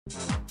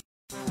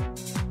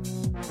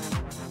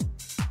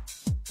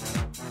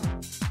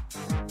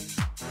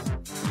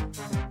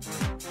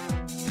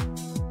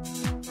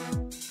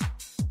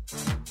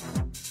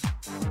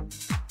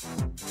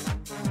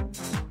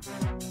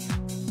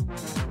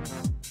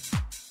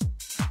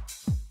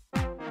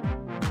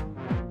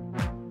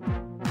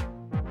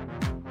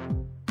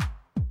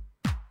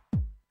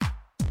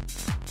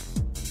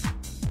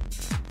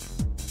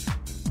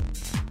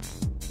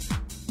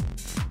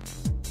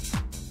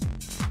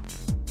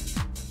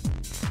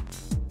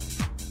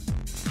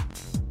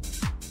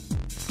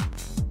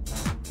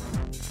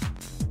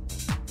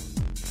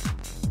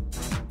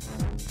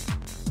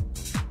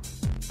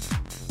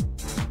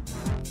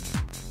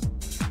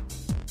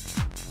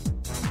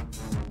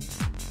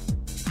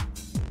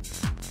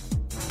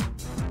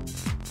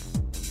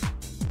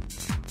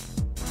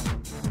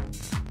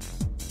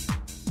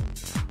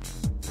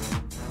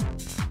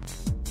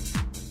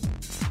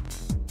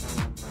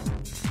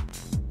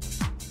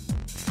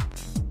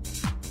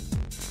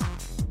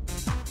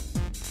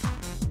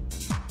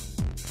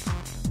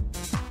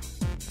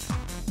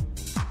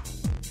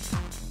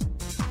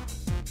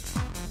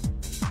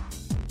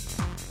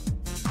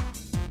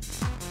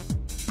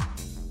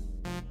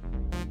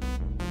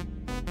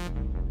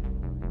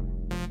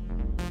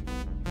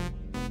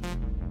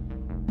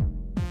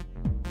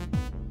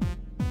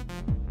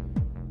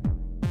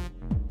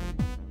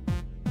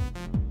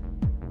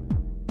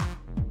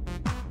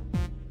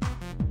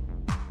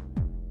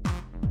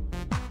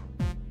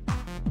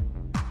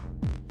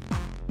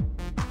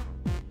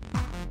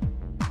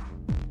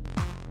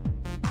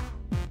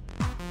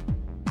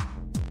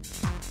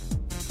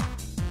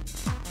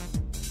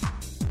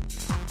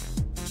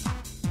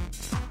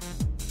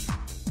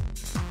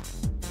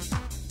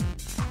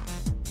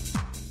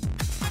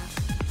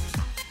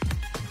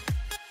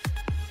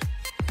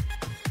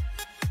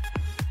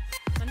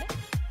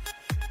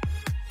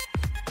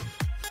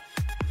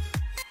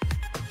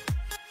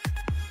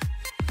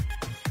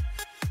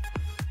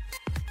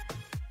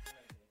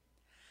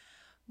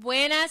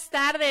Buenas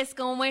tardes,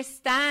 ¿cómo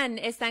están?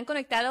 ¿Están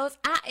conectados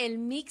a El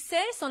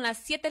Mixer? Son las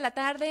 7 de la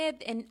tarde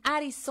en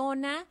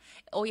Arizona.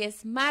 Hoy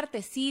es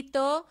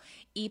martesito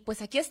y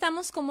pues aquí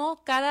estamos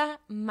como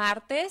cada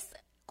martes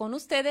con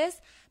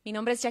ustedes. Mi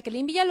nombre es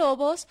Jacqueline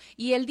Villalobos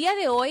y el día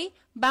de hoy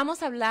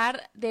vamos a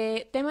hablar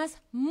de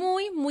temas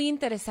muy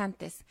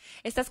interesantes.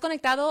 Estás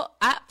conectado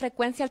a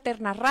Frecuencia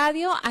Alterna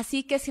Radio,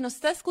 así que si nos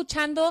estás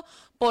escuchando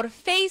por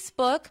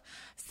Facebook,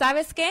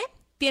 ¿sabes qué?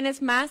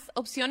 Tienes más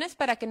opciones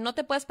para que no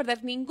te puedas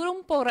perder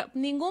ningún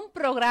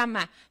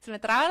programa. Se me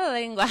traba la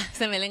lengua,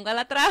 se me lengua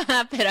la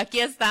traba, pero aquí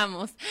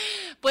estamos.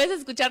 Puedes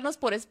escucharnos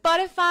por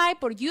Spotify,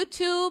 por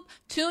YouTube,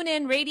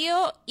 TuneIn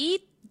Radio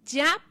y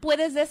ya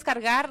puedes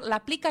descargar la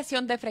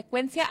aplicación de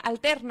Frecuencia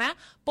Alterna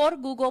por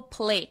Google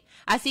Play.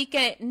 Así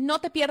que no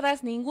te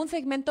pierdas ningún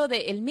segmento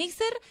de El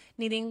Mixer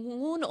ni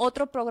ningún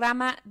otro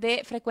programa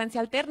de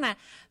Frecuencia Alterna.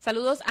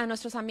 Saludos a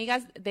nuestras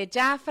amigas de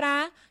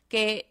Jafra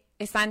que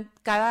están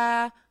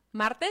cada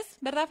martes,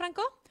 ¿verdad,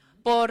 Franco?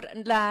 Por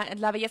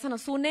la Belleza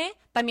Nos Une,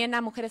 también a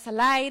Mujeres al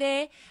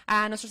Aire,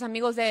 a nuestros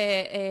amigos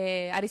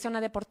de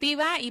Arizona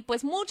Deportiva y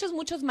pues muchos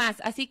más.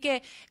 Así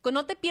que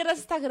no te pierdas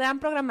esta gran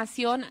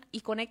programación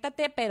y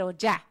conéctate, pero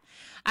ya.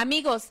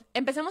 Amigos,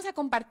 empecemos a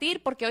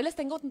compartir porque hoy les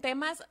tengo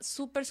temas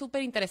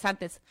súper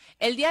interesantes.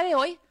 El día de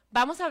hoy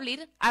vamos a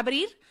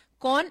abrir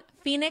con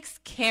Phoenix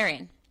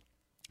Karen.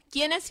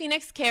 ¿Quién es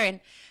Phoenix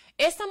Karen?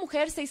 Esta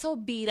mujer se hizo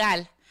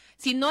viral.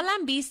 Si no la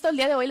han visto, el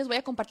día de hoy les voy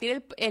a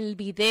compartir el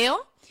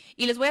video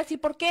y les voy a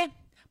decir por qué.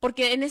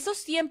 Porque en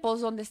estos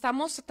tiempos donde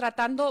estamos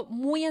tratando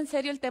muy en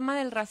serio el tema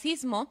del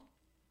racismo,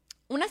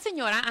 una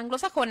señora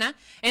anglosajona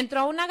entró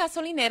a una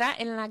gasolinera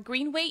en la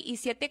Greenway y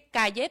 7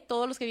 calle.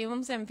 Todos los que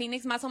vivimos en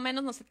Phoenix más o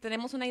menos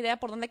tenemos una idea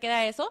por dónde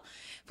queda eso.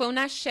 Fue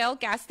una Shell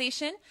gas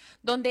station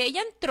donde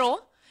ella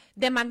entró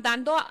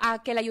demandando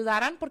a que le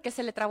ayudaran porque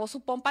se le trabó su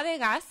pompa de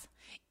gas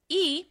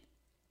y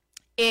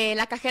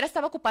la cajera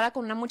estaba ocupada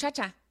con una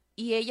muchacha.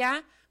 Y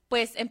ella,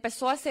 pues,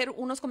 empezó a hacer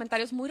unos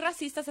comentarios muy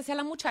racistas hacia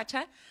la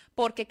muchacha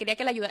porque quería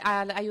que la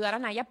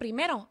ayudaran a ella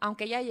primero,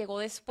 aunque ella llegó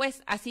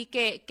después. Así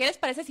que, ¿qué les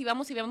parece si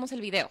vamos y vemos el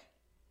video?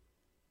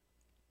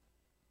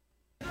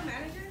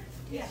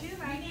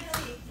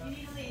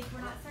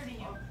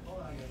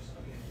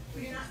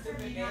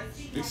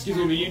 Excuse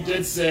me, but you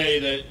did say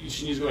that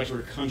she needs to go back to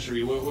her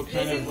country. What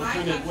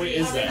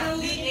is that?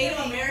 Native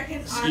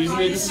Americans Excuse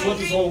me, this is what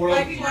this whole world.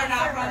 White people are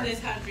not from this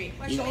country.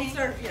 Don't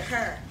serve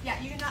her.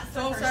 Yeah, you do not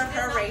Don't serve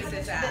her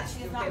racist ass.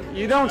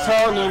 You don't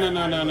tell. No.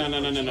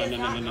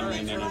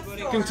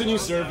 Continue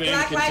serving.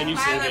 Continue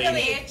serving.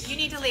 You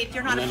need to leave.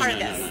 You're not a part of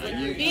this.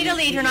 You You need to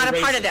leave. You're not a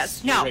part of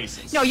this. No.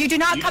 No, you do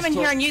not come in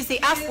here and use the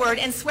F word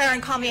and swear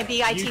and call me a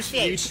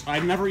B-I-T-C-H.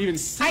 I've never even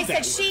said I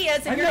that said she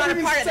is, and I've you're not a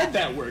never part even of said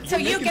that word. So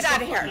You're you making get out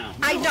stuff of here. up now.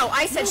 I know.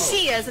 I said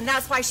she is, and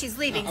that's why she's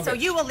leaving. So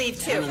you will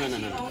leave too.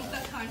 No.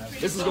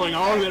 This is going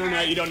all over the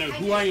internet. You don't know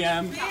who I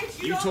am.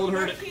 You told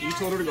her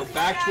to go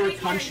back to her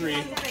country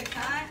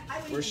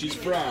where she's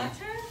from.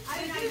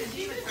 I didn't even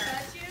do with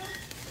her.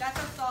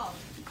 That's assault.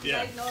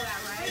 Yeah. You know that,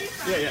 right?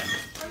 Yeah.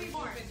 Where are you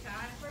born?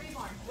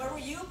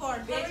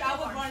 born, bitch. I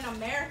was born in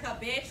America,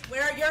 bitch.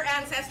 Where are your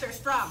ancestors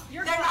from?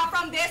 They're not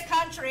from this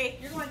country.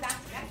 You're going back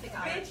to Mexico.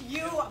 Bitch,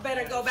 you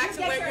better go back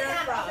to where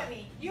you're from.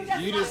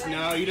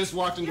 You just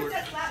walked into her.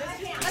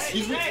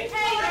 Excuse me. Hey,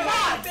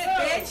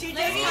 bitch, you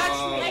just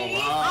touched me.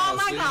 Wow, Oh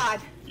my see?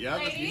 God. Yeah,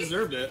 you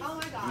deserved it. Oh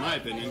my God. In my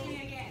opinion.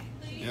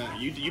 Yeah,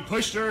 you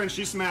pushed her and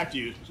she smacked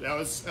you. That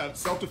was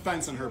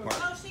self-defense on her part.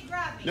 Oh, she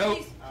grabbed me.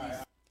 Nope.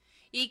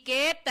 ¿Y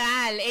qué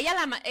tal? Ella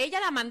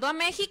la mandó a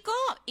México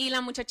y la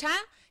muchacha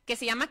que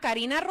se llama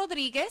Karina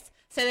Rodríguez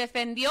se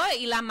defendió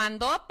y la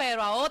mandó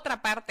pero a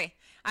otra parte.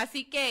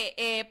 Así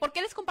que, ¿por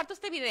qué les comparto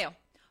este video?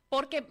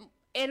 Porque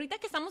ahorita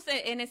que estamos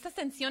en estas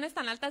tensiones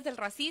tan altas del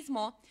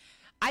racismo,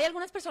 hay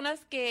algunas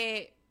personas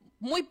que,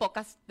 muy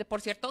pocas, por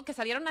cierto, que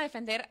salieron a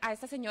defender a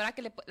esta señora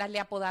que le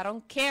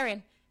apodaron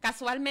Karen.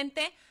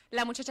 Casualmente,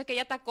 la muchacha que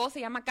ella atacó se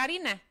llama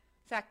Karina.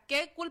 O sea,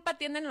 ¿qué culpa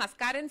tienen las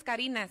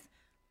Karinas?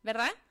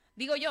 ¿Verdad?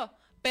 Digo yo.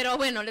 Pero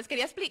bueno, les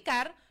quería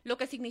explicar lo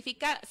que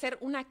significa ser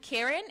una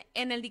Karen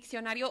en el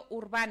diccionario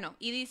urbano.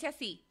 Y dice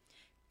así: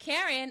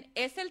 Karen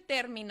es el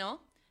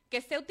término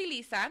que se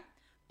utiliza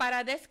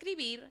para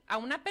describir a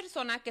una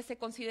persona que se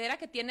considera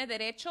que tiene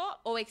derecho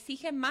o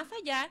exige más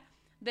allá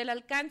del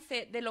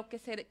alcance de lo que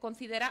se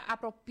considera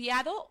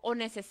apropiado o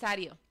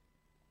necesario.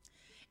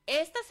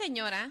 Esta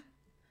señora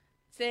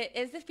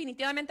es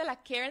definitivamente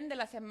la Karen de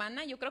la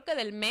semana, yo creo que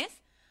del mes,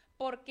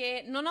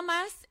 porque no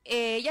nomás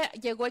ella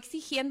llegó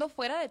exigiendo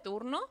fuera de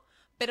turno,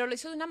 pero lo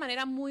hizo de una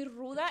manera muy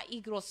ruda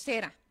y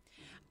grosera.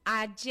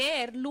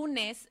 Ayer,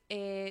 lunes,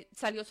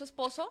 salió su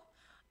esposo,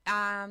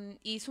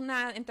 hizo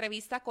una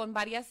entrevista con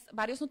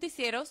varios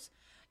noticieros,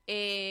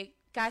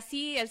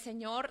 casi el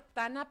señor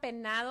tan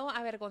apenado,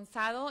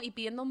 avergonzado y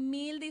pidiendo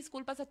 1000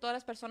 disculpas a todas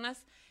las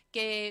personas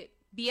que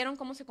vieron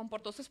cómo se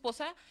comportó su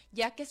esposa,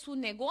 ya que su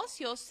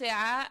negocio se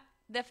ha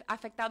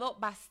afectado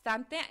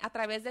bastante a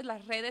través de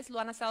las redes, lo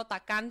han estado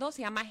atacando.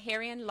 Se llama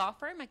Harrian Law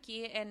Firm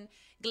aquí en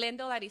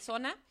Glendale,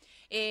 Arizona.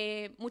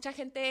 Mucha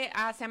gente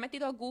se ha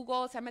metido a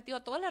Google, se ha metido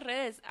a todas las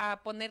redes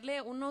a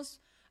ponerle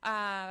unos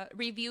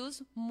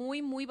reviews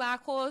muy, muy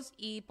bajos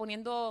y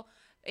poniendo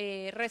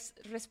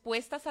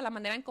respuestas a la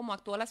manera en cómo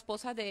actuó la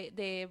esposa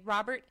de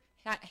Robert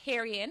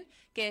Harrian,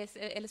 que es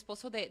el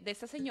esposo de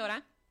esta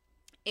señora.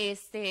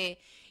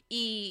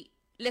 Y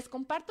les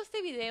comparto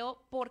este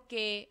video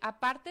porque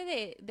aparte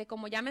de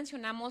como ya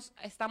mencionamos,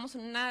 estamos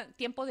en un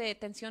tiempo de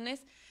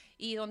tensiones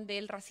y donde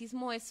el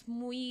racismo es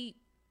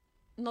muy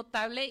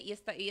notable y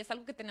es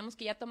algo que tenemos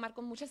que ya tomar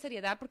con mucha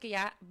seriedad porque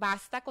ya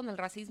basta con el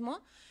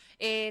racismo.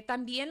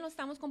 También lo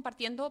estamos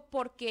compartiendo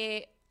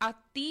porque a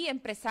ti,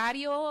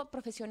 empresario,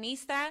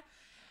 profesionista,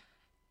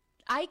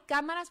 hay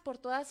cámaras por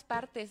todas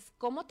partes.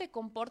 Cómo te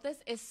comportes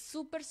es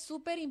súper,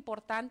 súper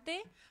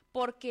importante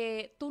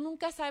porque tú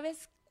nunca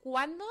sabes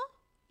cuándo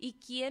y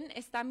quién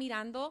está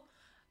mirando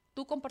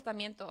tu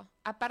comportamiento.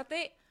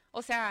 Aparte,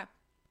 o sea,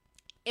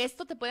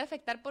 esto te puede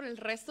afectar por el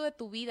resto de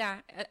tu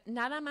vida.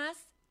 Nada más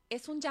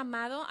es un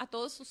llamado a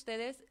todos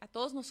ustedes, a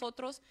todos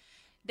nosotros,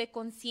 de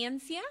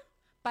conciencia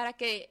para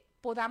que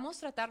podamos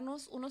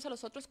tratarnos unos a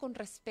los otros con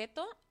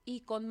respeto y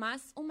con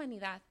más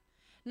humanidad.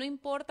 No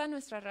importa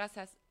nuestras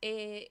razas.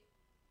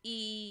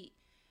 Y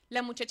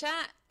la muchacha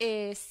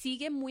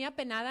sigue muy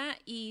apenada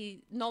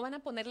y no van a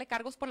ponerle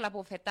cargos por la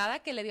bofetada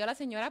que le dio a la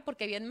señora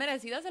porque bien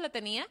merecida se la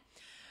tenía.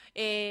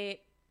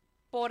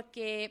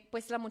 Porque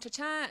pues la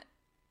muchacha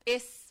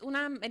es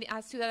una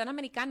ciudadana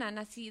americana,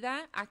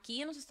 nacida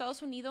aquí en los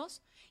Estados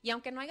Unidos, y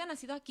aunque no haya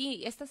nacido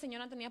aquí, esta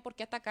señora no tenía por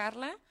qué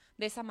atacarla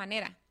de esa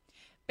manera.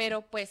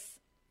 Pero pues,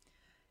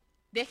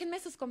 déjenme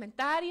sus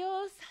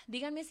comentarios,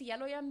 díganme si ya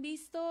lo hayan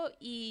visto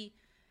y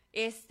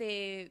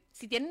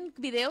si tienen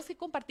videos que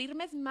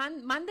compartirme,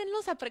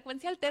 mándenlos a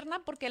Frecuencia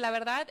Alterna porque la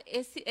verdad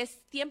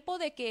es tiempo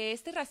de que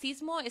este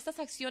racismo, estas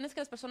acciones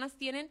que las personas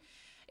tienen,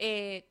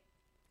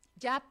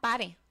 ya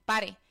pare.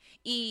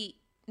 Y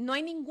no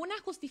hay ninguna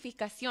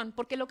justificación,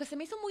 porque lo que se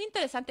me hizo muy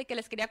interesante que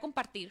les quería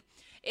compartir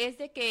es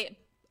de que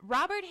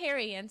Robert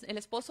Harrian, el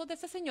esposo de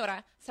esa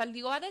señora,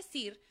 salió a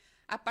decir,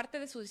 aparte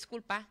de su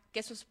disculpa,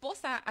 que su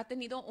esposa ha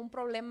tenido un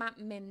problema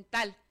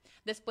mental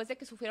después de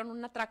que sufrieron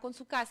un atraco en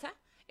su casa.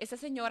 Esa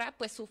señora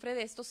pues sufre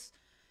de estos,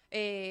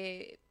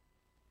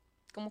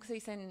 ¿cómo que se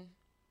dicen?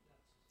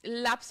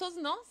 Lapsos,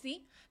 ¿no?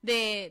 Sí,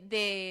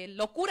 de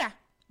locura,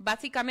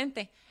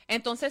 básicamente.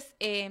 Entonces,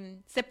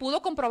 se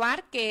pudo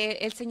comprobar que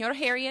el señor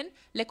Harrian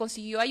le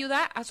consiguió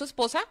ayuda a su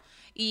esposa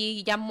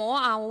y llamó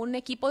a un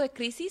equipo de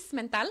crisis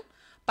mental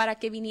para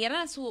que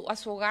vinieran a su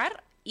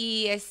hogar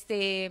y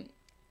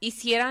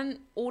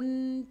hicieran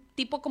un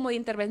tipo como de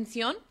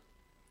intervención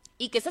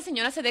y que esa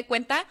señora se dé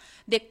cuenta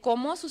de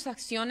cómo sus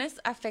acciones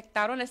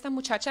afectaron a esta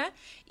muchacha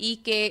y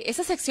que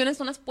esas acciones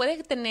no las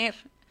puede tener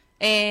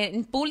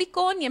en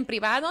público, ni en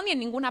privado, ni en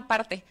ninguna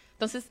parte.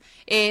 Entonces,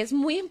 es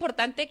muy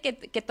importante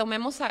que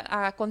tomemos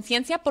a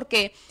conciencia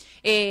porque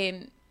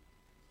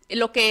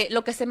lo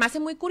que se me hace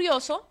muy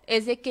curioso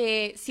es de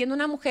que siendo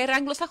una mujer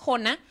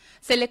anglosajona,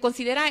 se le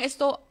considera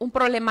esto un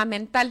problema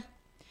mental.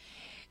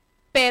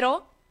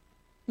 Pero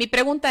mi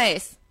pregunta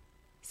es,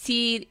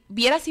 si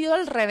hubiera sido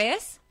al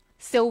revés,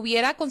 ¿se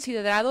hubiera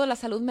considerado la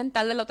salud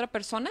mental de la otra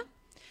persona?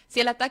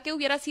 Si el ataque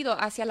hubiera sido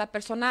hacia la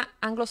persona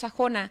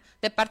anglosajona,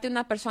 de parte de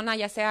una persona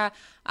ya sea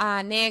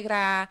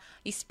negra,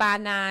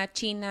 hispana,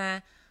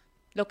 china,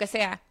 lo que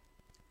sea,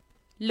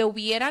 ¿le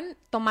hubieran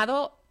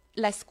tomado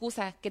la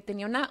excusa que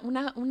tenía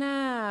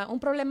un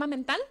problema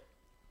mental?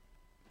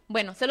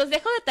 Bueno, se los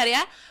dejo de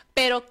tarea,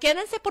 pero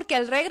quédense porque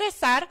al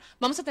regresar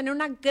vamos a tener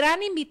una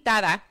gran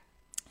invitada.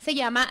 Se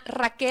llama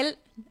Raquel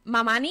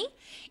Mamani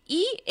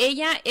y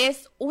ella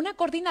es una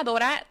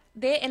coordinadora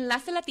de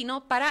Enlace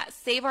Latino para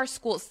Save Our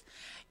Schools.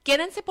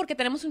 Quédense porque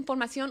tenemos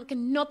información que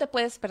no te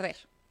puedes perder.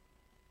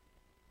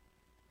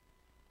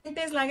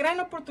 Es la gran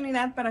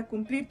oportunidad para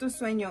cumplir tu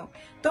sueño.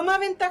 Toma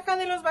ventaja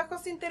de los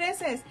bajos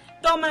intereses.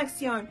 Toma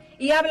acción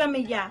y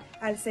háblame ya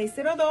al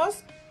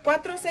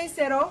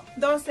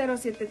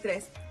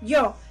 602-460-2073.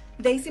 Yo,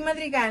 Daisy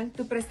Madrigal,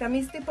 tu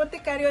prestamista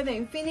hipotecario de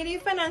Infinity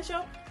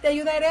Financial, te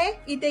ayudaré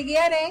y te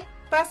guiaré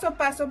paso a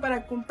paso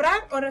para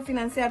comprar o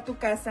refinanciar tu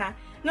casa.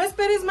 No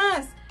esperes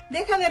más.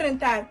 Deja de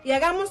rentar y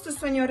hagamos tu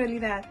sueño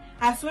realidad.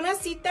 Haz una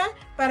cita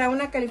para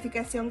una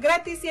calificación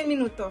gratis y en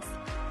minutos.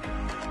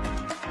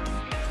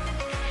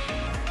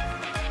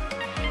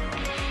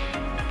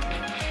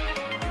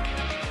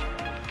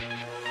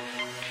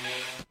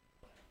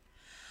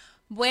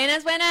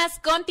 Buenas, buenas,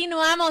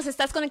 continuamos.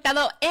 Estás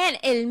conectado en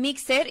el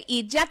Mixer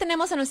y ya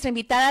tenemos a nuestra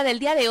invitada del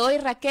día de hoy,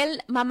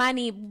 Raquel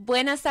Mamani.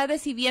 Buenas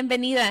tardes y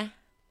bienvenida.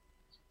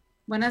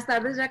 Buenas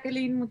tardes,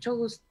 Jacqueline. Mucho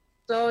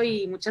gusto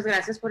y muchas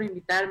gracias por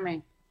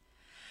invitarme.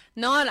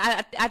 No,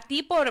 a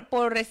ti por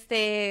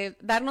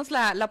darnos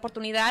la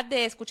oportunidad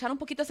de escuchar un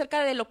poquito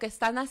acerca de lo que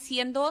están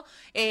haciendo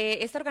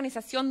esta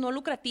organización no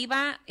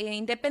lucrativa,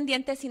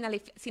 independiente,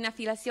 sin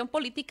afiliación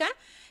política,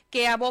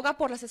 que aboga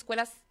por las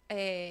escuelas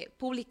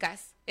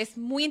públicas. Es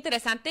muy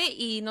interesante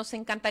y nos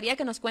encantaría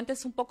que nos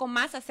cuentes un poco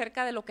más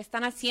acerca de lo que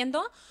están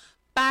haciendo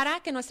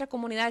para que nuestra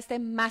comunidad esté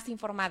más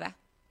informada.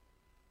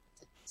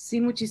 Sí,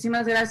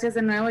 muchísimas gracias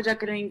de nuevo,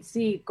 Jacqueline.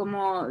 Sí,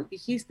 como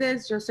dijiste,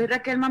 yo soy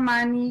Raquel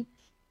Mamani.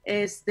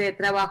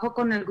 Trabajo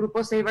con el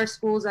grupo Save Our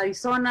Schools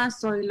Arizona,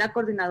 soy la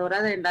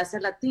coordinadora de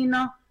Enlace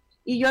Latino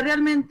y yo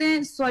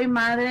realmente soy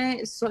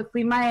madre,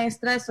 soy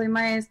maestra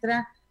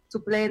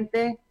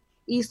suplente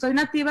y soy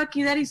nativa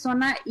aquí de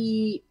Arizona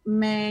y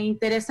me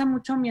interesa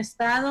mucho mi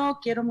estado,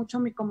 quiero mucho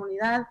mi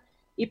comunidad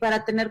y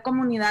para tener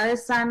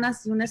comunidades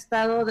sanas y un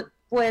estado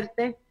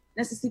fuerte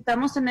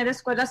necesitamos tener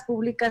escuelas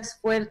públicas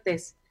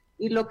fuertes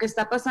y lo que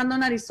está pasando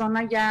en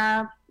Arizona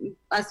ya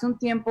hace un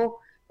tiempo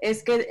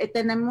es que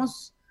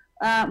tenemos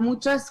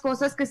muchas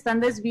cosas que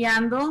están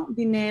desviando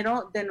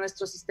dinero de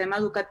nuestro sistema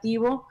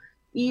educativo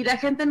y la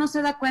gente no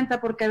se da cuenta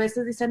porque a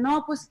veces dice,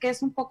 no, pues que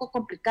es un poco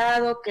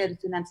complicado, que el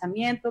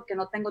financiamiento, que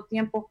no tengo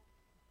tiempo,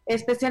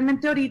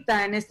 especialmente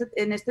ahorita en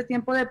este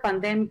tiempo de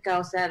pandemia,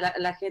 o sea,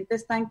 la gente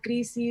está en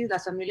crisis,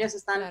 las familias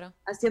están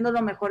haciendo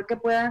lo mejor que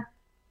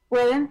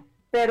pueden,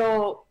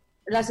 pero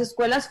las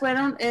escuelas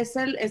es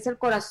el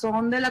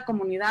corazón de la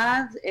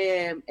comunidad,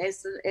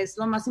 es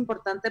lo más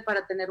importante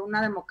para tener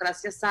una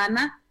democracia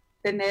sana,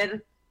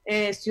 tener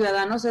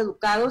ciudadanos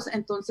educados.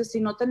 Entonces si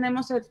no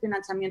tenemos el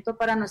financiamiento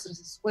para nuestras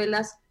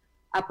escuelas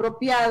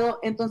apropiado,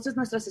 entonces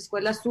nuestras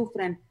escuelas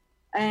sufren.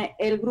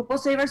 El grupo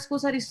Save Our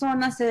Schools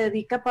Arizona se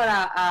dedica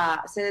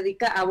a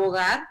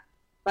abogar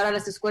para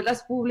las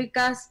escuelas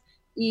públicas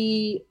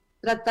y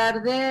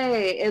tratar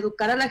de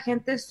educar a la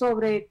gente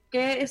sobre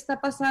qué está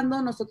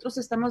pasando. Nosotros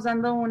estamos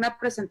dando una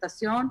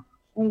presentación,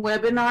 un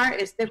webinar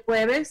este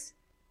jueves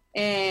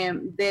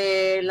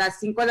de las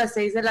 5 a las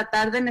 6 de la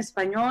tarde en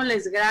español,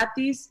 es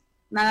gratis,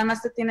 nada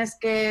más te tienes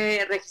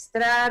que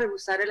registrar,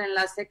 usar el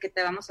enlace que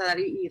te vamos a dar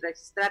y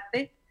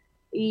registrarte,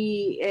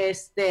 y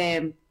es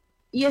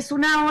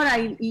una hora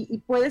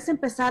y puedes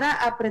empezar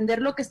a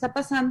aprender lo que está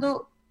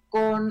pasando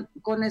con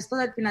esto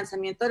del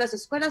financiamiento de las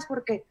escuelas,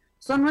 porque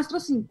son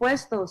nuestros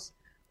impuestos,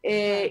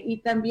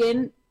 y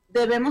también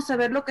debemos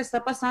saber lo que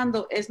está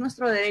pasando, es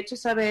nuestro derecho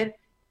saber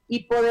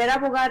y poder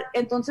abogar.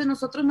 Entonces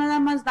nosotros nada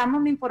más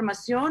damos la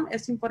información,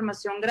 es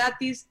información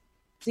gratis,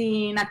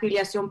 sin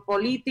afiliación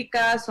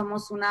política,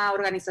 somos una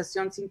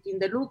organización sin fin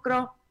de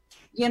lucro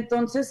y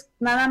entonces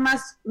nada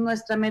más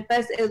nuestra meta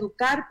es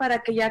educar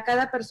para que ya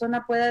cada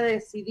persona pueda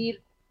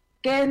decidir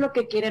qué es lo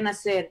que quieren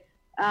hacer.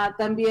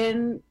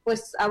 También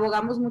pues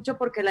abogamos mucho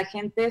porque la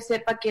gente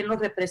sepa quién los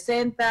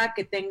representa,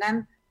 que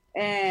tengan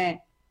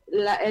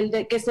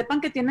que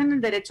sepan que tienen el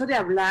derecho de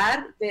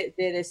hablar, de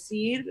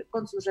decir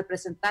con sus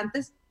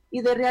representantes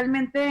y de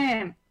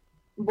realmente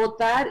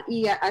votar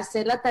y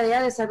hacer la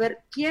tarea de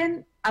saber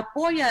quién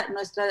apoya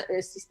nuestro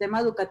sistema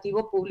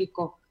educativo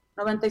público.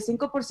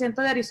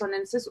 95% de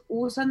arizonenses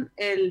usan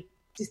el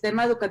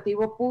sistema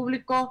educativo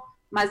público,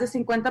 más de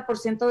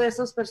 50% de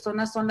esas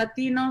personas son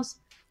latinos.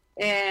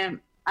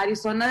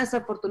 Arizona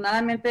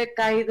desafortunadamente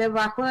cae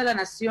debajo de la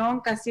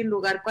nación, casi en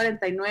lugar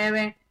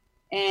 49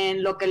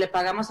 en lo que le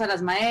pagamos a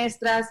las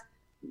maestras.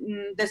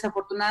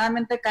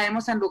 Desafortunadamente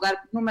caemos en lugar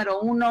número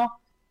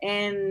 1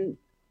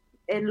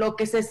 en lo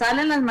que se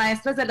salen las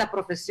maestras de la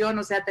profesión,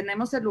 o sea,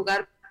 tenemos el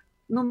lugar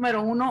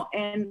número 1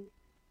 en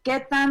qué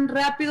tan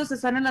rápido se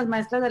salen las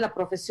maestras de la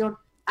profesión.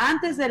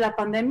 Antes de la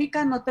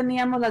pandemia no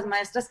teníamos las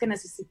maestras que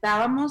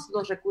necesitábamos,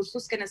 los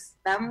recursos que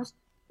necesitábamos,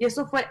 y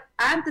eso fue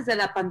antes de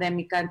la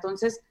pandemia.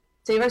 Entonces,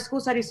 Save Our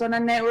Schools Arizona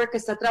Network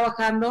está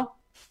trabajando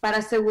para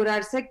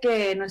asegurarse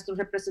que nuestros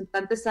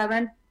representantes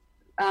saben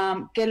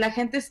que la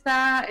gente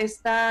está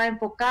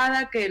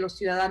enfocada, que los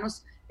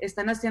ciudadanos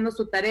están haciendo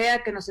su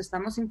tarea, que nos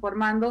estamos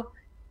informando,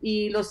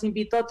 y los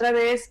invito otra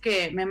vez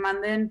que me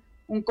manden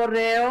un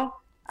correo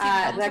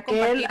a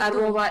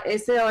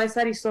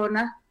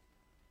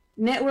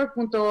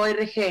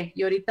raquel@sosarizonanetwork.org,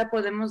 y ahorita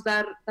podemos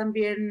dar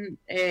también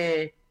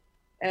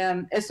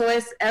eso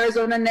es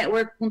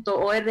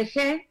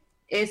arizonanetwork.org,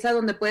 es a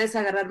donde puedes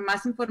agarrar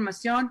más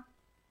información,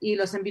 y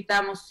los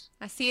invitamos.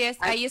 Así es,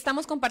 ahí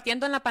estamos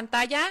compartiendo en la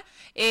pantalla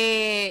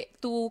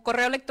tu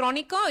correo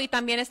electrónico, y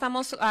también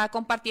estamos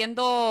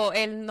compartiendo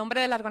el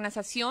nombre de la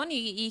organización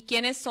y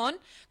quiénes son.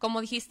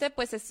 Como dijiste,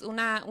 pues es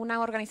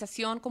una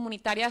organización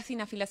comunitaria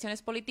sin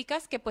afiliaciones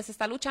políticas que pues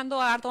está luchando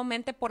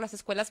arduamente por las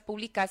escuelas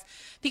públicas.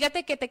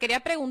 Fíjate que te quería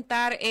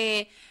preguntar,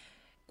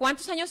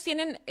 ¿cuántos años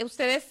tienen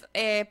ustedes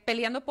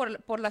peleando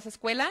por las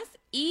escuelas?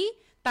 Y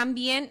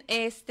también,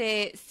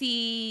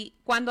 si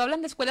cuando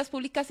hablan de escuelas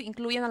públicas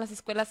incluyen a las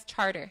escuelas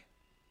charter,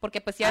 porque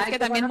pues ya es que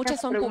también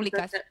muchas son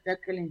públicas.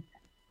 Jacqueline.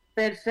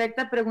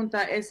 Perfecta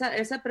pregunta.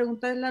 Esa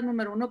pregunta es la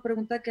número uno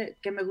pregunta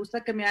que me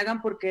gusta que me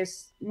hagan, porque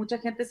mucha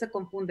gente se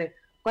confunde.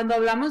 Cuando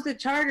hablamos de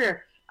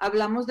charter,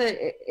 hablamos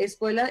de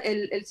escuela,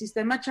 el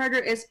sistema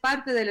charter es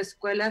parte de la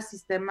escuela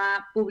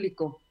sistema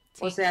público.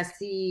 Sí. O sea,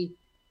 si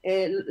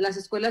las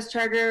escuelas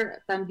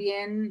charter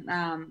también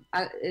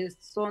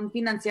son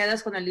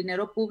financiadas con el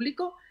dinero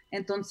público,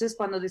 entonces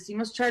cuando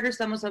decimos charter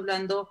estamos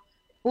hablando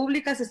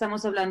públicas,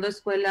 estamos hablando de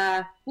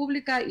escuela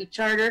pública y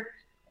charter.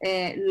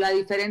 La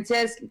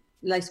diferencia es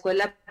la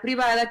escuela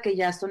privada, que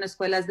ya son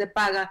escuelas de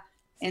paga.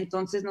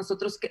 Entonces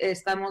nosotros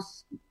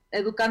estamos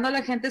educando a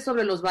la gente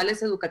sobre los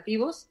vales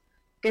educativos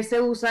que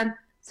se usan,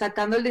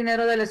 sacando el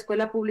dinero de la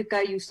escuela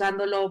pública y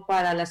usándolo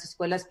para las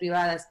escuelas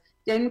privadas.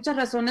 Y hay muchas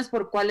razones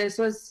por cual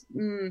eso es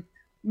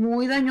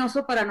muy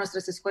dañoso para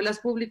nuestras escuelas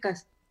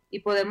públicas,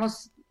 y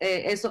podemos,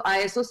 a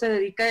eso se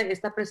dedica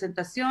esta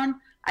presentación,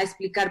 a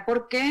explicar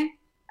por qué.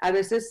 A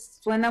veces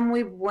suena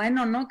muy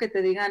bueno, ¿no? Que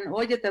te digan,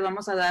 oye, te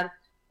vamos a dar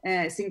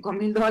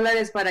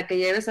 $5,000 para que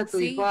lleves a tu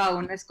hijo a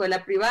una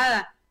escuela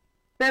privada,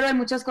 pero hay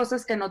muchas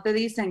cosas que no te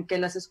dicen, que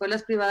las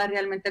escuelas privadas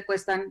realmente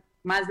cuestan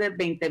más de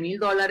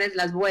 $20,000,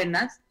 las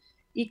buenas,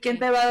 y ¿quién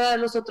te va a dar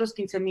los otros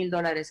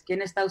 $15,000?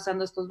 ¿Quién está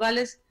usando estos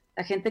vales?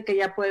 La gente que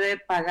ya puede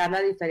pagar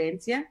la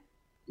diferencia,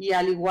 y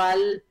al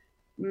igual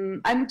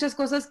hay muchas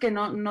cosas que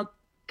no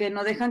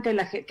dejan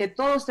que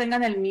todos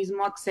tengan el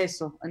mismo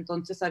acceso.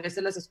 Entonces a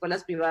veces las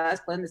escuelas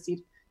privadas pueden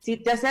decir si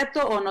te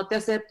acepto o no te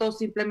acepto,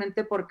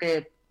 simplemente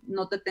porque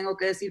no te tengo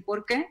que decir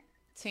por qué.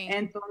 Sí.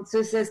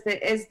 Entonces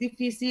es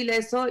difícil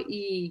eso,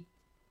 y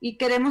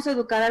queremos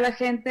educar a la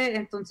gente.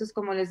 Entonces,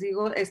 como les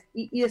digo,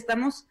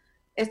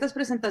 estas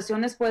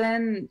presentaciones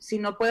si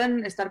no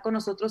pueden estar con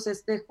nosotros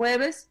este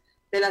jueves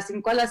de las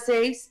 5 a las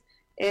 6,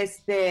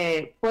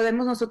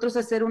 podemos nosotros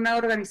hacer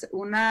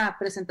una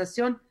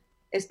presentación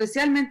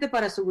especialmente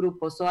para su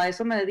grupo. A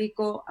eso me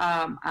dedico,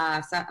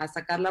 a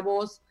sacar la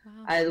voz,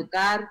 a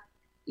educar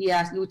y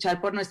a luchar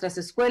por nuestras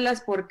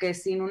escuelas, porque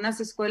sin unas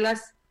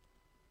escuelas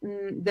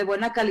de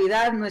buena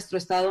calidad, nuestro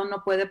estado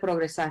no puede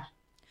progresar.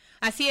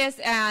 Así es,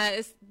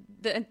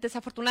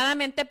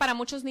 desafortunadamente para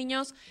muchos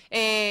niños,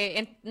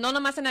 no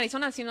nomás en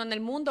Arizona, sino en el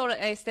mundo,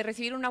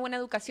 recibir una buena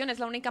educación es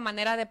la única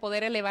manera de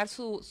poder elevar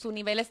su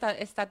nivel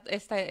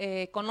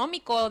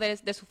económico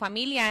de su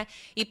familia,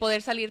 y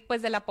poder salir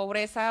pues de la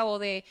pobreza o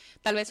de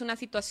tal vez una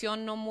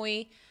situación no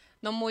muy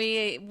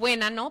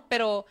buena, ¿no?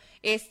 Pero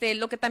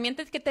lo que también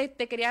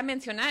te quería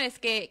mencionar es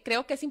que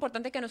creo que es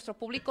importante que nuestro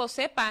público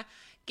sepa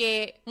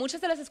que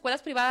muchas de las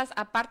escuelas privadas,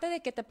 aparte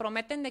de que te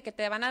prometen de que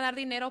te van a dar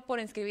dinero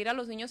por inscribir a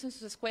los niños en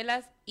sus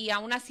escuelas, y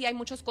aún así hay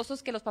muchos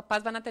costos que los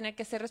papás van a tener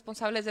que ser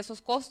responsables de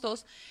esos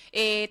costos,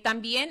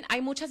 también hay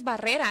muchas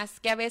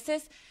barreras que a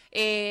veces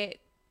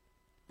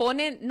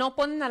no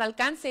ponen al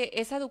alcance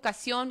esa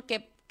educación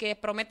que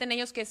prometen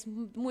ellos, que es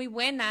muy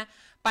buena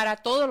para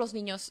todos los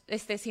niños,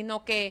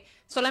 sino que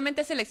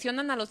solamente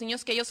seleccionan a los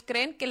niños que ellos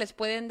creen que les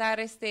pueden dar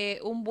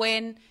un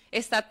buen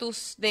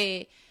estatus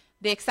de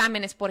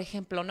exámenes, por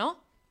ejemplo,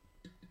 ¿no?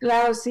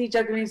 Claro, sí,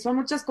 Jacqueline, son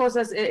muchas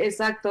cosas,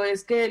 exacto.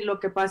 Es que lo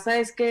que pasa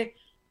es que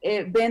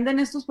venden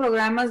estos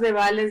programas de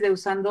vales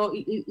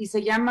y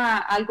se llama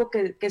algo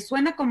que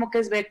suena como que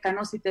es beca,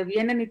 ¿no? Si te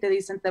vienen y te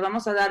dicen, te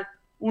vamos a dar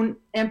un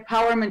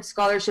Empowerment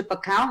Scholarship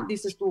Account,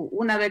 dices tú,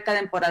 una beca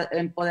de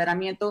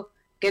empoderamiento,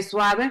 que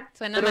suave,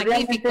 suena pero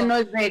magnífico. Realmente no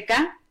es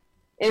beca,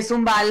 es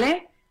un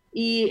vale,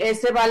 y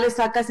ese vale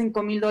saca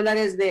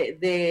 $5,000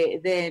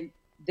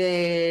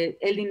 de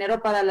el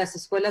dinero para las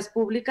escuelas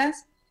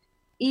públicas,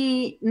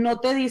 y no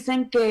te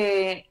dicen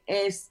que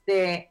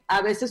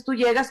a veces tú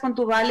llegas con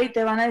tu vale y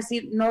te van a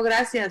decir, no,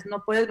 gracias,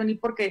 no puedes venir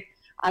porque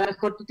a lo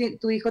mejor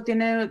tu hijo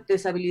tiene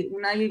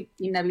una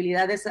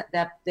inhabilidad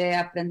de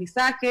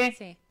aprendizaje,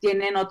 sí.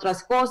 Tienen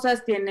otras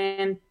cosas,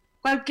 tienen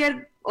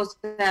o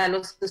sea,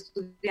 los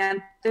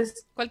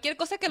estudiantes cualquier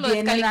cosa que lo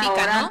vienen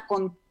descalifica, ahora ¿no?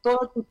 con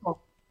todo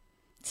tipo.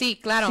 Sí,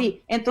 claro.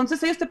 Sí,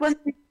 entonces ellos te pueden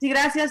decir sí,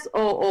 gracias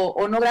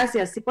o no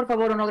gracias, sí, por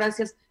favor, o no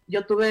gracias.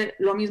 Yo tuve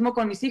lo mismo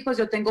con mis hijos,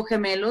 yo tengo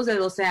gemelos de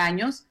 12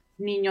 años,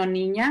 niño,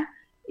 niña,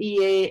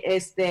 y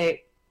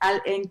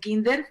en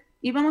kinder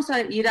íbamos a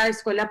ir a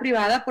escuela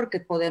privada porque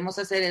podemos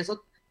hacer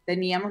eso,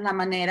 teníamos la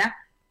manera,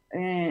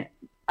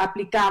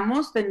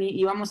 aplicamos,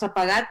 íbamos a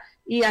pagar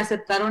y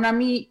aceptaron a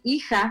mi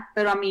hija,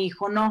 pero a mi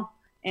hijo no.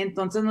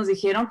 Entonces nos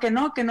dijeron que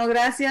no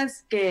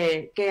gracias,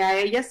 que a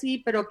ella sí,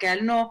 pero que a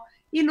él no.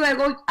 Y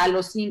luego a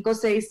los 5,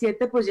 6,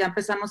 7, pues ya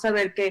empezamos a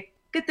ver que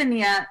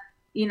tenía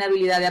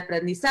inhabilidad de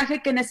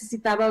aprendizaje, que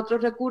necesitaba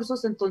otros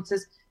recursos.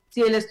 Entonces,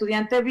 si el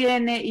estudiante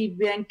viene y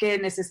ven que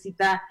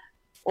necesita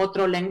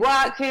otro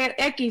lenguaje,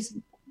 X,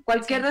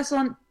 cualquier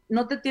razón,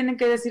 no te tienen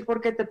que decir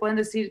por qué, te pueden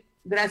decir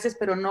gracias,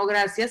 pero no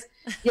gracias.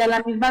 Y a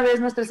la misma vez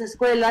nuestras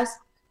escuelas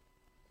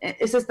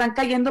se están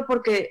cayendo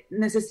porque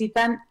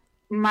necesitan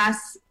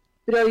más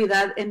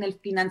prioridad en el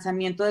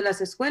financiamiento de las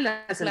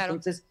escuelas. Claro.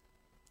 Entonces,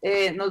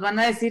 nos van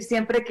a decir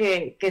siempre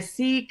que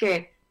sí,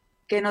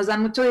 que nos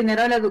dan mucho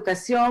dinero a la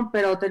educación,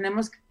 pero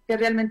tenemos que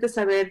realmente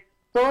saber,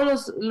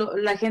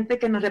 la gente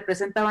que nos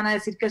representa van a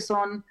decir que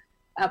son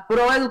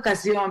pro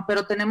educación,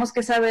 pero tenemos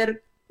que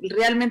saber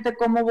realmente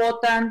cómo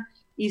votan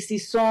y si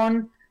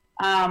son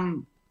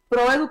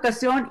pro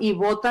educación y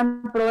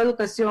votan pro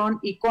educación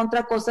y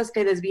contra cosas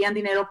que desvían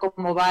dinero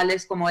como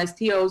vales, como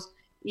STOs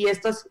y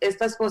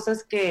estas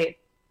cosas que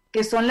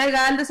son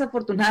legales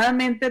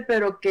desafortunadamente,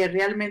 pero que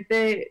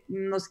realmente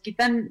nos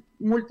quitan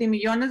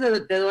multimillones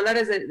de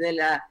dólares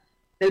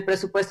del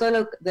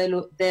presupuesto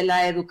de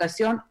la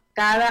educación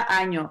cada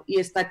año,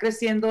 y está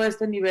creciendo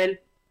este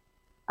nivel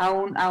a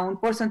un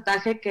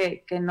porcentaje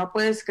que no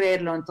puedes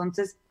creerlo.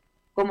 Entonces,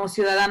 como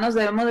ciudadanos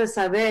debemos de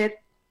saber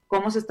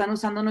cómo se están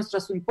usando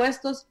nuestros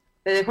impuestos.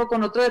 Te dejo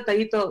con otro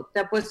detallito.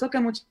 Te apuesto que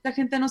mucha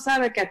gente no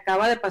sabe que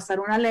acaba de pasar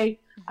una ley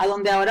a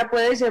donde ahora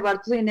puedes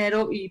llevar tu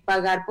dinero y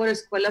pagar por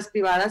escuelas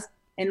privadas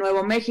en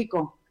Nuevo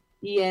México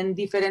y en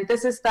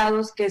diferentes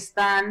estados que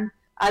están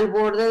al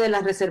borde de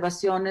las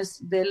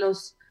reservaciones de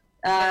los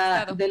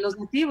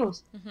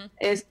nativos. Uh-huh.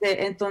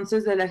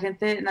 Entonces, de la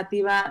gente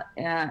nativa,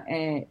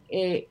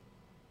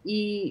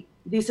 y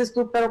dices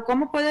tú, pero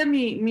 ¿cómo pueden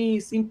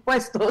mis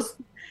impuestos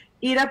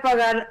ir a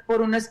pagar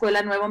por una escuela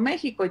en Nuevo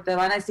México? Y te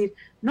van a decir,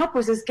 no,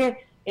 pues es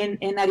que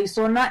en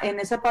Arizona, en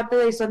esa parte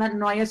de Arizona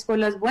no hay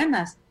escuelas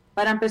buenas.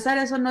 Para empezar,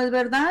 eso no es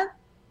verdad.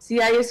 Sí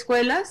hay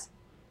escuelas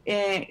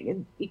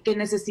y que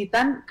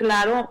necesitan,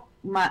 claro,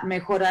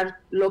 mejorar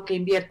lo que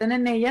invierten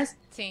en ellas.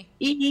 Sí.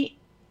 Y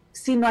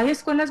si no hay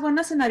escuelas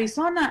buenas en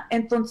Arizona,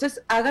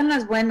 entonces hagan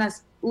las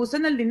buenas,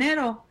 usen el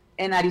dinero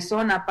en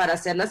Arizona para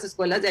hacer las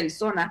escuelas de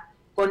Arizona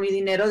con mi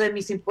dinero de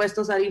mis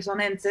impuestos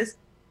arizonenses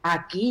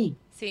aquí.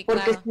 Sí,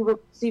 porque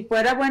claro. si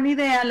fuera buena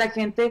idea, la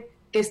gente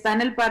que está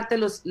en el parte,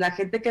 la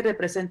gente que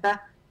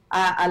representa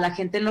a la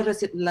gente en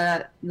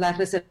las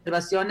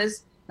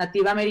reservaciones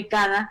nativa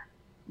americana,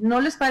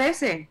 no les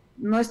parece,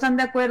 no están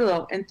de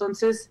acuerdo.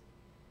 Entonces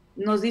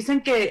nos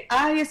dicen que,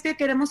 es que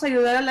queremos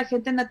ayudar a la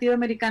gente nativa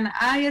americana,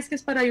 es que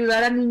es para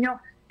ayudar al niño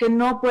que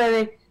no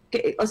puede,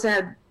 o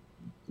sea,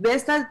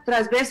 vez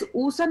tras vez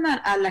usan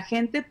a la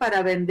gente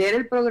para vender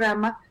el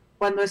programa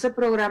cuando ese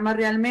programa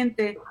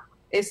realmente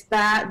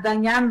está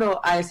dañando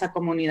a esa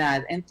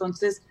comunidad.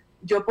 Entonces,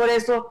 yo por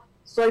eso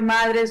soy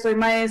madre, soy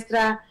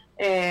maestra,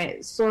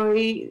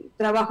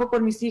 trabajo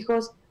con mis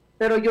hijos,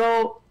 pero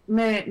yo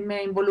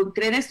me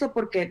involucré en esto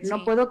porque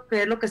no puedo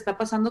creer lo que está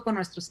pasando con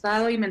nuestro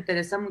estado, y me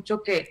interesa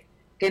mucho que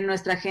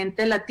nuestra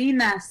gente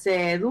latina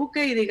se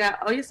eduque y diga,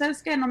 oye,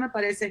 ¿sabes qué? No me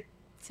parece.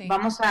 Sí.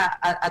 Vamos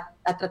a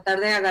tratar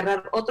de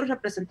agarrar otros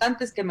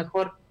representantes que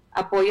mejor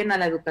apoyen a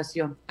la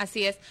educación.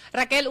 Así es.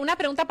 Raquel, una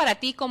pregunta para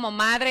ti como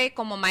madre,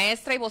 como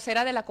maestra y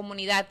vocera de la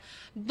comunidad.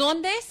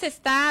 ¿Dónde se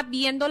está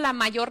viendo la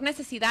mayor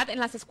necesidad en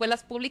las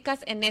escuelas públicas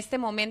en este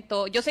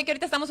momento? Yo sé que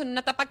ahorita estamos en una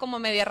etapa como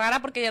media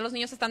rara porque ya los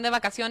niños están de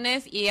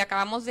vacaciones y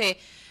acabamos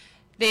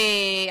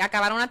de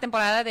acabar una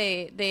temporada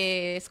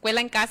de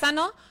escuela en casa,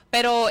 ¿no?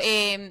 Pero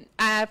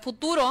a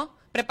futuro,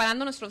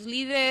 preparando nuestros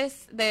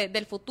líderes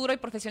del futuro y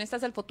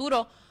profesionistas del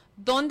futuro,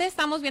 ¿dónde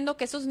estamos viendo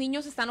que esos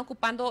niños están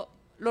ocupando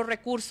los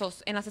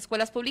recursos en las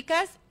escuelas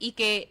públicas y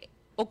que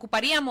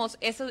ocuparíamos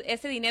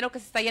ese dinero que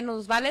se está yendo en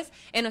los vales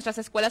en nuestras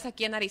escuelas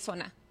aquí en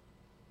Arizona?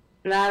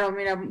 Claro,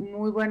 mira,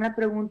 muy buena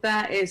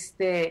pregunta.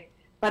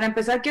 Para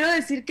empezar, quiero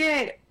decir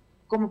que,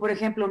 como por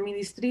ejemplo, mi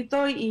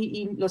distrito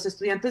y los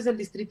estudiantes del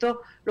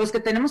distrito, los que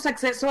tenemos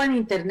acceso a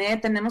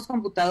internet, tenemos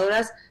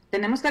computadoras,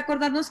 tenemos que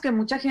acordarnos que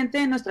mucha gente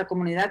en nuestra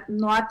comunidad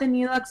no ha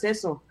tenido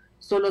acceso.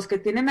 Son los que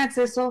tienen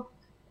acceso.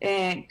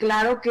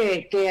 Claro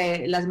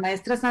que las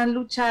maestras han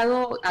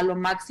luchado a lo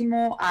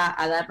máximo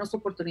a darnos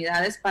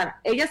oportunidades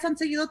ellas han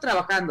seguido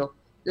trabajando.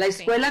 La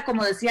escuela,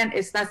 como decían,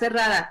 está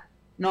cerrada.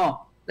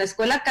 No, la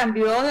escuela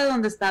cambió de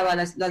donde estaba.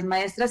 Las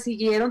maestras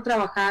siguieron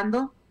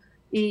trabajando,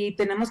 y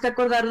tenemos que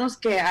acordarnos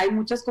que hay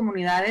muchas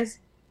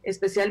comunidades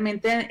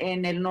especialmente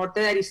en el norte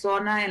de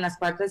Arizona, en las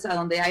partes a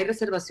donde hay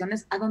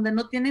reservaciones, a donde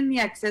no tienen ni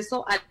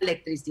acceso a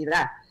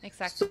electricidad.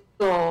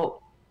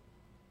 Exacto.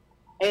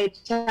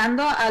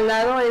 Echando al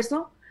lado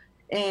eso,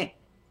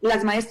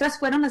 las maestras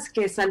fueron las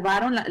que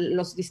salvaron,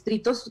 los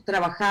distritos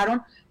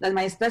trabajaron, las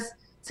maestras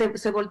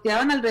se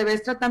volteaban al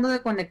revés tratando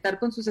de conectar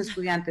con sus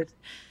estudiantes.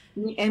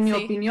 En mi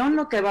opinión,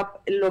 lo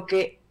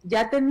que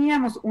ya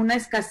teníamos una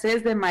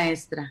escasez de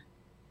maestra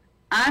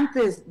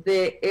antes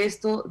de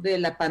esto de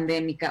la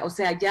pandemia, o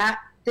sea, ya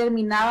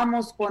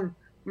terminábamos con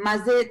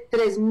más de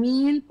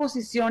 3,000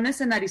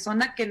 posiciones en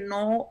Arizona que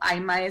no hay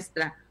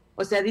maestra.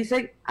 O sea,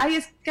 dice,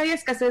 es que hay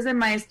escasez de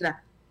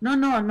maestra.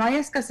 No hay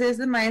escasez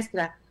de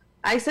maestra.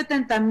 Hay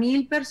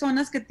 70,000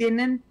 personas que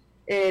tienen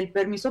el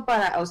permiso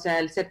o sea,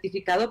 el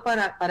certificado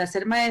para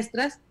ser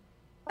maestras,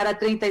 para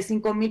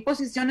 35,000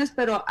 posiciones,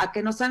 pero a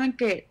que no saben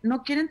que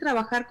no quieren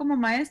trabajar como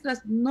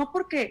maestras, no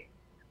porque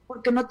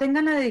no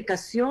tengan la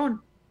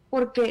dedicación,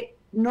 porque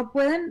no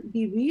pueden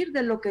vivir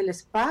de lo que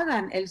les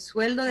pagan, el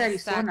sueldo de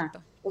Arizona.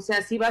 Exacto. O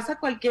sea, si vas a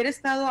cualquier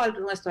estado a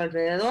nuestro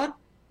alrededor,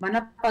 van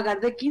a pagar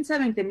de 15 a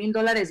 20 mil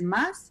dólares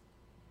más.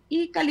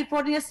 Y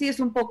California sí es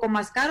un poco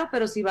más caro,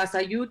 pero si vas a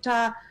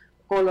Utah,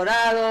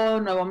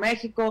 Colorado, Nuevo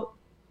México,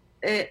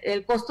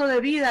 el costo de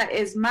vida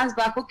es más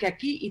bajo que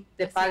aquí y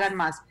te pagan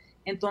más.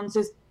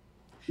 Entonces,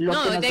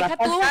 deja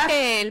tú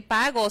que el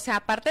pago, o sea,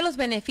 aparte de los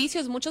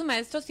beneficios, muchos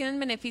maestros tienen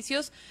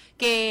beneficios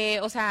que,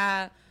 o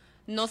sea,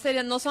 no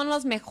son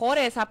los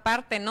mejores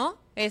aparte, ¿no?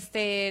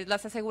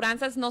 Las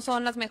aseguranzas no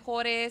son las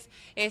mejores,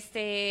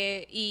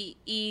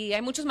 y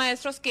hay muchos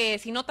maestros que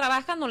si no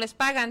trabajan no les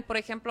pagan, por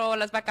ejemplo,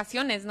 las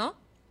vacaciones, ¿no?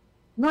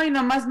 No, y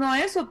nomás no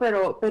eso,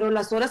 pero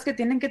las horas que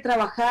tienen que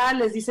trabajar,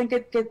 les dicen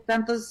que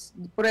tantas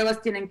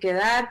pruebas tienen que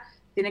dar,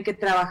 tienen que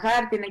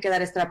trabajar, tienen que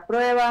dar esta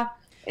prueba.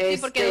 Sí,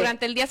 porque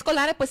durante el día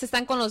escolar pues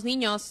están con los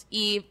niños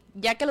y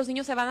ya que los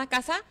niños se van a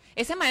casa,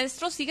 ese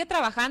maestro sigue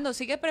trabajando,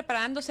 sigue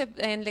preparándose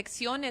en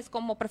lecciones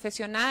como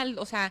profesional,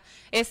 o sea,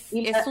 es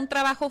un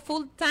trabajo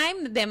full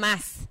time de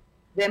más.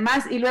 De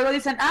más, y luego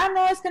dicen,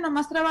 no, es que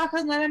nomás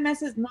trabajas 9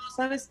 meses. No,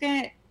 ¿sabes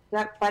qué?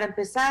 Para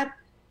empezar,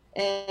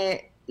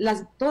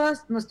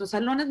 todos nuestros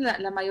salones,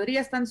 la mayoría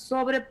están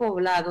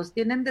sobrepoblados,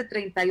 tienen de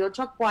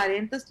 38 a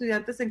 40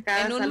 estudiantes en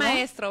cada salón. En un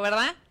maestro,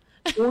 ¿verdad?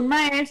 Un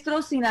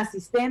maestro sin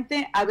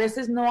asistente, a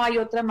veces no hay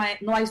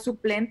no hay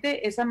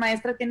suplente, esa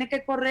maestra tiene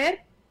que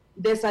correr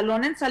de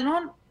salón en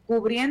salón,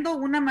 cubriendo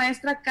una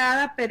maestra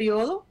cada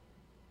periodo,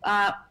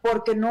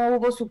 porque no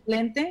hubo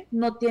suplente,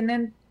 no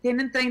tienen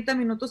 30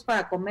 minutos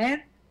para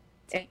comer.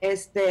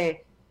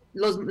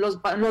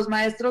 Los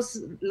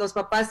maestros, los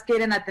papás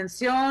quieren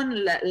atención,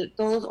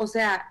 todos, o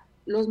sea,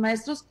 los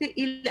maestros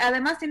y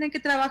además tienen que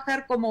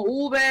trabajar como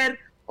Uber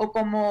o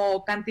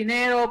como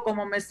cantinero o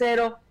como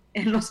mesero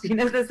en los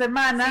fines de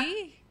semana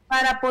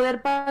para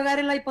poder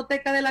pagar la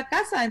hipoteca de la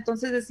casa.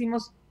 Entonces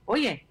decimos,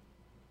 oye,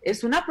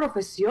 es una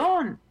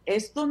profesión,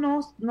 esto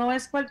no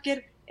es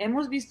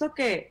hemos visto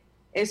que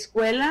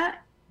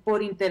escuela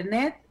por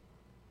internet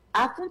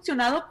ha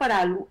funcionado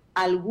para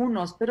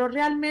algunos, pero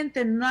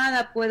realmente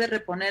nada puede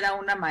reponer a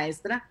una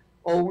maestra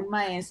o un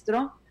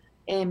maestro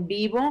en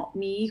vivo.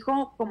 Mi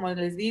hijo, como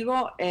les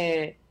digo,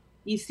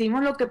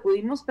 hicimos lo que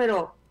pudimos,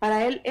 pero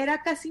para él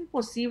era casi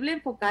imposible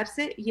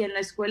enfocarse y en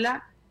la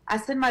escuela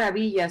hacen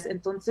maravillas.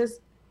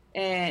 Entonces,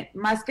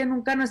 más que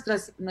nunca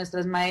nuestras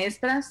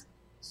maestras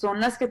son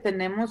las que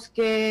tenemos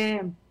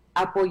que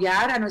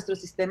apoyar a nuestro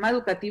sistema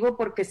educativo,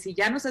 porque si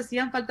ya nos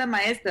hacían falta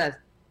maestras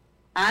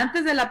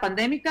antes de la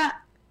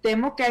pandemia,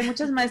 temo que hay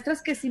muchas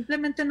maestras que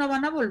simplemente no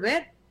van a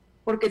volver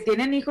porque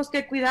tienen hijos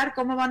que cuidar.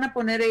 ¿Cómo van a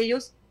poner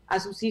ellos a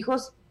sus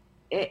hijos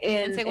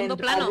en segundo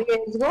plano?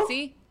 Riesgo?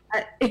 Sí.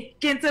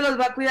 ¿Quién se los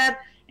va a cuidar?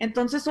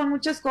 Entonces son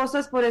muchas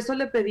cosas, por eso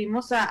le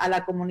pedimos a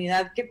la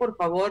comunidad que por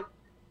favor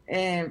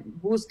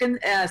busquen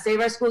Save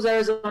Our Schools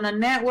Arizona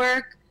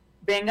Network,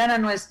 vengan a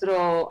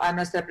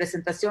nuestra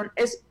presentación.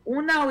 Es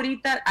una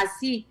horita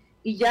así,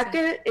 y ya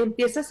que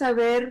empiezas a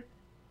ver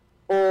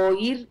o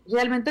oír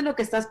realmente lo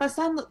que está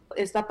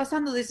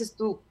pasando, dices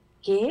tú,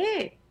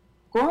 ¿qué?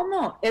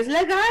 ¿Cómo? ¿Es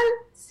legal?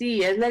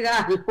 Sí, es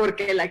legal,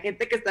 porque la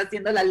gente que está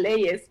haciendo las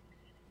leyes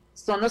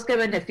son los que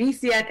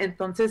benefician.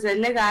 Entonces es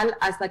legal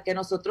hasta que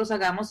nosotros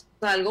hagamos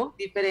algo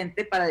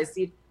diferente para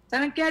decir,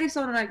 ¿saben qué,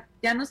 Arizona?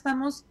 Ya no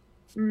estamos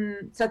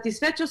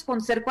satisfechos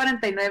con ser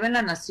 49 en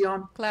la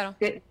nación. Claro.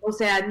 O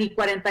sea, ni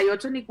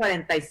 48 ni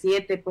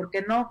 47, ¿por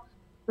qué no?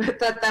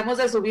 Tratamos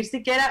de subir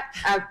siquiera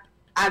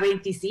a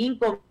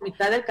 25,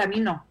 mitad del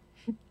camino.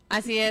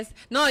 Así es.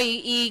 No,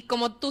 y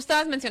como tú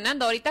estabas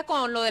mencionando, ahorita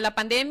con lo de la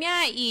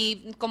pandemia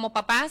y como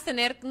papás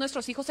tener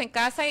nuestros hijos en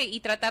casa y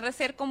tratar de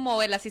ser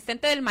como el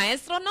asistente del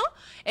maestro, ¿no?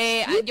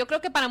 Yo creo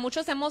que para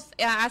muchos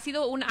ha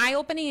sido un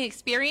eye-opening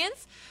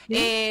experience,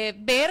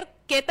 ver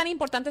qué tan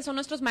importantes son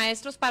nuestros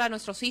maestros para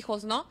nuestros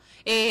hijos, ¿no?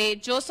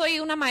 Yo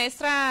soy una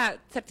maestra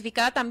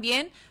certificada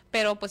también,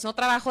 pero pues no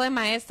trabajo de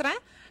maestra.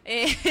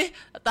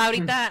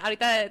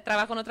 Ahorita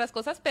trabajo en otras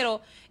cosas, pero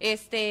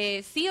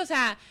sí, o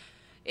sea,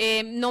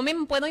 no me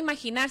puedo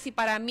imaginar, si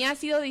para mí ha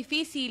sido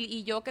difícil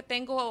y yo que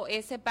tengo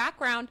ese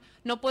background,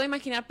 no puedo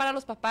imaginar para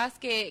los papás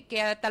que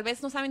tal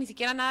vez no saben ni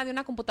siquiera nada de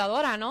una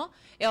computadora, ¿no?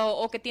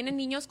 O que tienen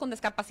niños con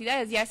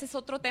discapacidades. Ya ese es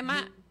otro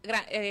tema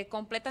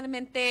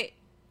completamente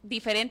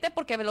diferente,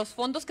 porque los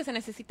fondos que se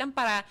necesitan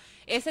para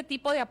ese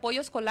tipo de apoyo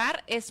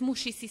escolar es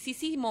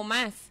muchísimo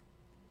más.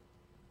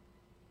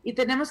 Y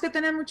tenemos que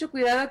tener mucho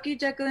cuidado aquí,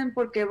 Jacqueline,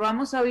 porque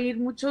vamos a oír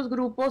muchos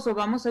grupos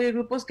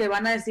que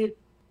van a decir,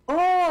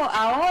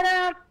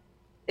 ahora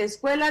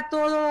escuela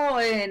todo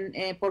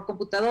por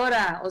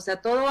computadora, o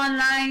sea, todo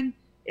online,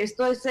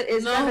 esto es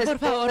no, la por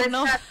favor,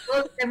 no.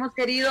 Todos hemos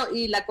querido,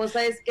 y la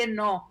cosa es que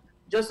no.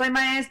 Yo soy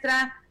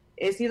maestra,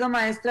 he sido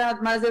maestra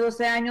más de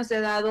 12 años,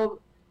 he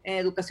dado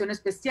educación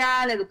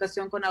especial,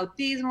 educación con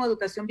autismo,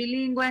 educación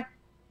bilingüe,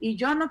 y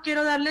yo no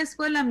quiero darle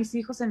escuela a mis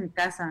hijos en mi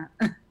casa.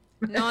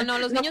 No,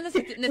 los niños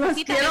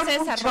necesitan ese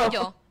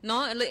desarrollo,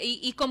 ¿no?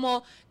 Y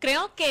como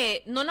creo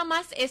que no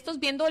nomás estos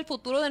viendo el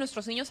futuro de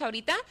nuestros niños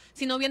ahorita,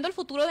 sino viendo el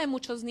futuro de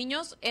muchos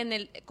niños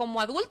como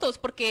adultos,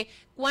 porque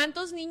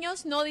 ¿cuántos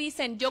niños no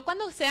dicen, yo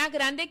cuando sea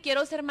grande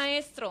quiero ser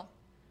maestro?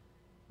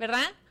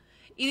 ¿Verdad?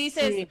 Y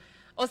dices, sí.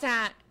 O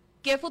sea,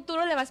 ¿qué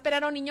futuro le va a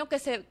esperar a un niño que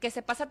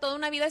se pasa toda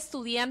una vida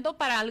estudiando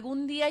para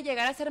algún día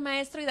llegar a ser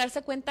maestro y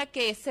darse cuenta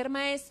que ser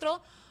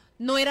maestro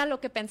no era lo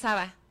que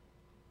pensaba?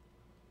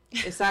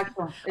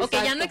 Exacto. O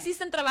que ya no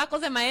existen trabajos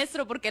de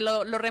maestro porque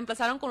lo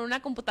reemplazaron con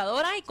una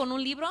computadora y con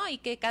un libro y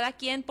que cada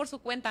quien por su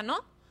cuenta,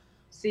 ¿no?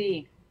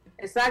 Sí,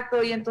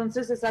 exacto. Y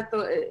entonces,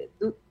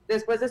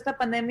 después de esta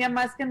pandemia,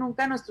 más que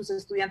nunca, nuestros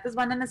estudiantes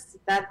van a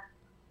necesitar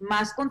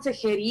más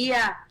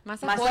consejería,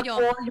 más apoyo.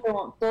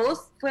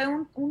 Todos fue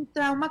un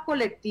trauma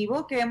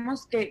colectivo que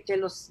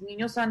los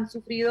niños han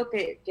sufrido,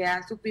 que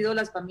han sufrido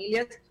las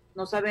familias.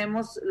 No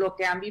sabemos lo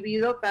que han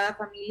vivido cada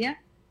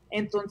familia.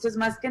 Entonces,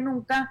 más que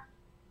nunca,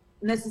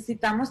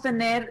 necesitamos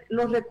tener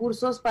los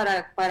recursos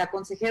para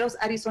consejeros.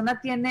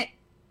 Arizona tiene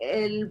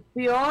el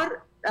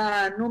peor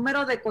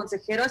número de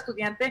consejero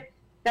estudiante,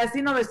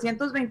 casi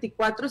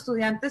 924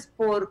 estudiantes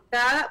por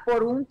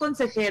un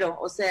consejero,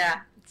 o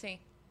sea, sí.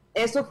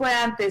 Eso fue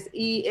antes,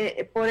 y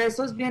por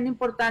eso es bien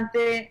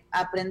importante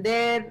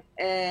aprender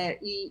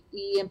y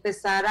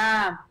empezar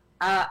a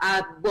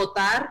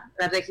votar,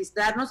 a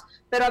registrarnos,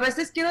 pero a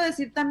veces quiero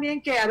decir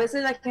también que a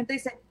veces la gente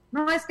dice,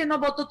 no, es que no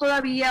voto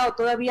todavía, o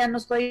todavía no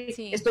estoy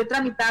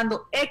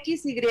tramitando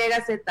X, Y,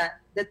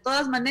 Z. De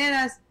todas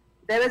maneras,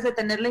 debes de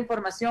tener la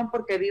información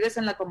porque vives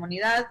en la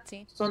comunidad,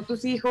 son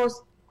tus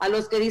hijos. A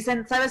los que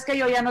dicen, ¿sabes qué?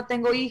 Yo ya no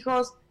tengo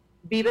hijos,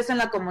 vives en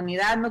la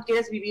comunidad, no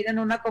quieres vivir en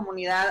una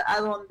comunidad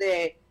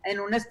en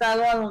un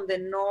estado a donde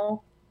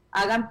no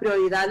hagan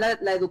prioridad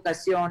la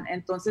educación.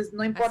 Entonces,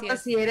 no importa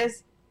si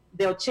eres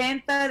de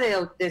 80,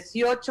 de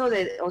 18,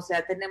 o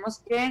sea, tenemos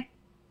que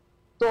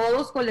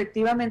todos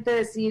colectivamente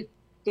decir,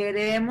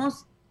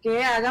 queremos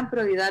que hagan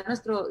prioridad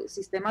nuestro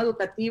sistema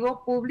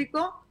educativo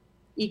público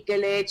y que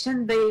le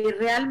echen de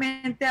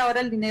realmente ahora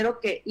el dinero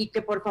y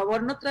que por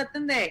favor no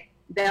traten de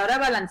ahora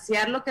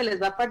balancear lo que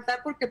les va a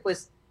faltar, porque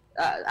pues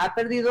ha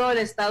perdido el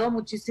Estado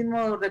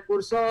muchísimo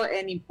recurso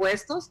en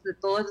impuestos de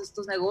todos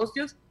estos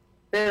negocios,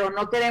 pero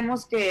no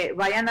queremos que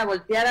vayan a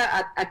voltear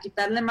a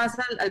quitarle más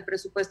al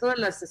presupuesto de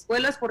las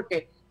escuelas,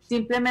 porque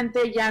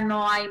simplemente ya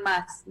no hay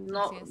más,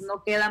 no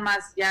queda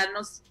más, ya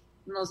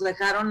nos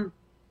dejaron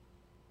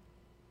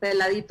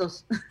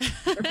peladitos.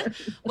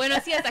 Bueno,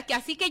 así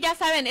que ya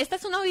saben, esta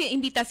es una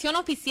invitación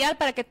oficial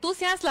para que tú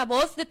seas la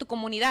voz de tu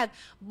comunidad.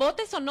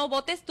 Votes o no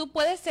votes, tú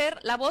puedes ser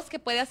la voz que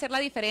puede hacer la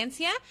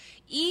diferencia,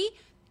 y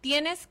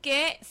tienes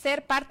que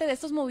ser parte de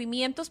estos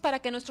movimientos para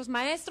que nuestros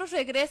maestros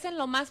regresen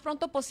lo más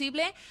pronto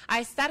posible a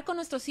estar con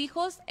nuestros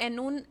hijos en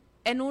un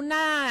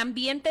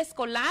ambiente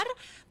escolar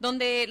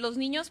donde los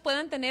niños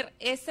puedan tener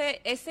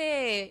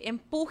ese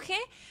empuje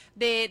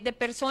de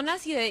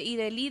personas y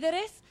de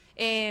líderes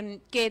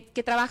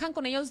que trabajan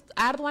con ellos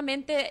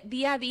arduamente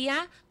día a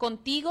día,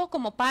 contigo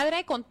como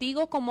padre,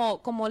 contigo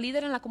como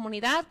líder en la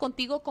comunidad,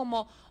 contigo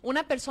como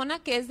una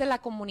persona que es de la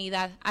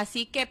comunidad.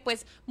 Así que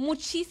pues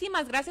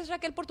muchísimas gracias,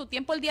 Raquel, por tu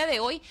tiempo el día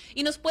de hoy,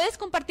 y nos puedes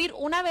compartir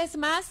una vez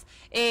más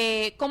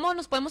cómo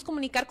nos podemos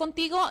comunicar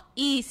contigo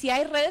y si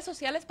hay redes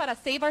sociales para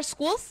Save Our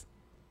Schools.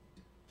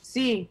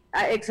 Sí,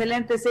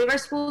 excelente. Save Our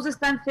Schools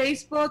está en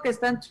Facebook,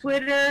 está en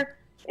Twitter.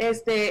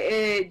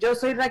 Yo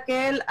soy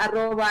Raquel,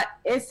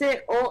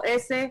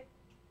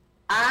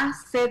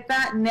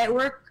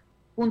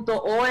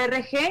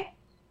 @sosaznetwork.org,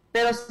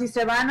 pero si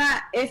se van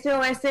a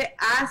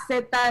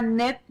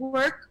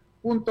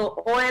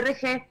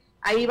sosaznetwork.org,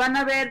 ahí van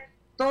a ver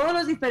todas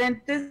las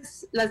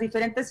diferentes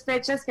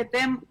fechas que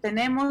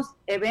tenemos,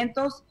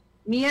 eventos.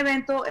 Mi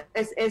evento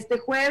es este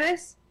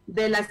jueves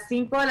de las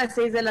 5 a las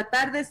 6 de la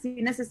tarde.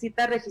 Si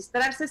necesita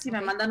registrarse, si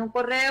me mandan un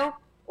correo,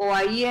 o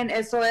ahí en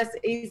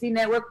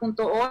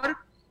sosaznetwork.org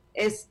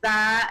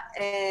está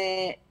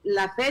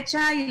la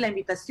fecha y la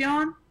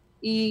invitación.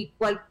 Y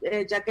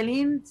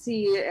Jacqueline,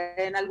 si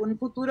en algún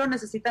futuro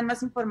necesitan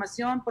más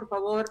información, por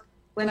favor,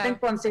 Cuenten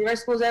con Saver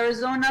Schools de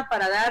Arizona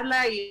para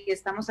darla y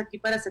estamos aquí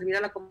para servir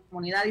a la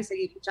comunidad y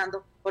seguir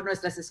luchando por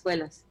nuestras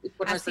escuelas y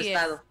por nuestro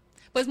estado.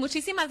 Pues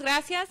muchísimas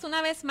gracias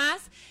una vez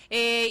más.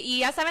 Y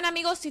ya saben,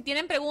 amigos, si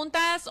tienen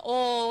preguntas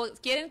o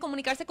quieren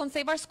comunicarse con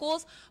Save Our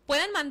Schools,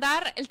 pueden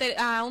mandar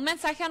un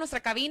mensaje a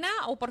nuestra cabina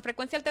o por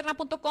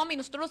frecuencialterna.com y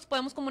nosotros los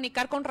podemos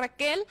comunicar con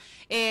Raquel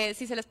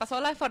si se les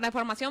pasó la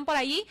información por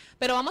allí.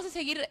 Pero vamos a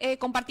seguir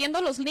compartiendo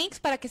los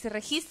links para que se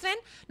registren.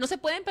 No se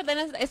pueden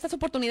perder estas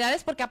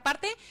oportunidades porque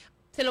aparte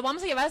se lo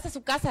vamos a llevar hasta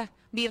su casa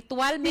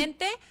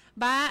virtualmente.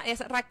 Va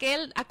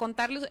Raquel a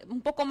contarles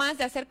un poco más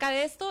de acerca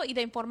de esto y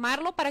de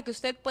informarlo para que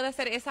usted pueda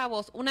hacer esa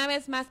voz. Una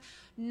vez más,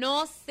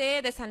 no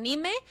se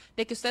desanime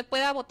de que usted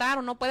pueda votar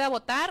o no pueda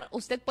votar.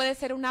 Usted puede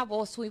ser una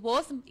voz, su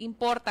voz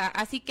importa.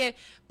 Así que,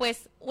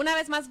 pues, una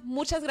vez más,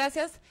 muchas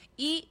gracias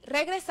y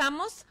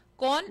regresamos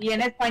con... Y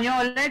en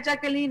español,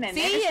 Jacqueline.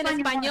 En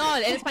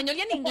español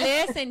y en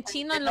inglés, en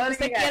chino, en lo que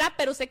usted quiera,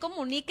 pero usted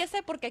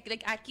comuníquese porque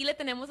aquí le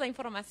tenemos la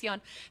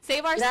información.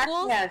 Save Our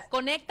Schools,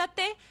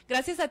 conéctate,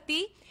 gracias a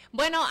ti.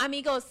 Bueno,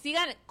 amigos,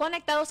 sigan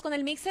conectados con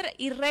el Mixer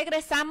y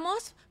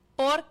regresamos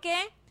porque...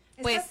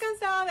 Pues, ¿estás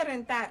cansado de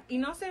rentar y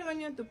no ser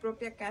dueño de tu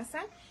propia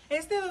casa?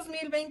 Este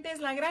 2020 es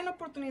la gran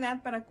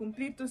oportunidad para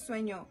cumplir tu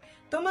sueño.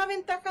 Toma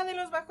ventaja de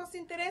los bajos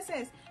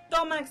intereses,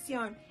 toma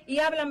acción y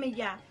háblame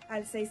ya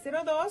al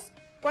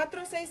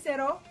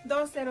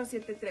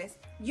 602-460-2073.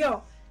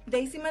 Yo,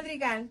 Daisy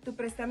Madrigal, tu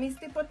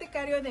prestamista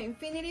hipotecario de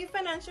Infinity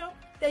Financial,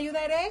 te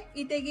ayudaré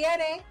y te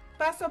guiaré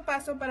paso a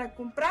paso para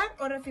comprar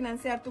o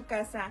refinanciar tu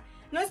casa.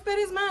 No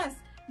esperes más.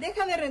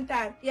 Deja de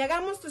rentar y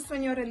hagamos tu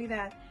sueño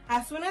realidad.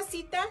 Haz una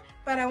cita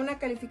para una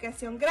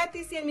calificación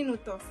gratis y en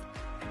minutos.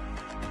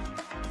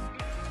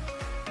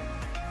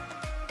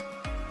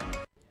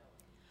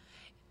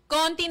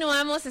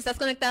 Continuamos, estás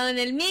conectado en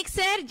el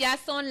Mixer, ya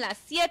son las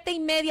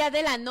 7:30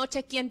 de la noche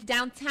aquí en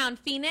Downtown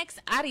Phoenix,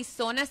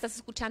 Arizona. Estás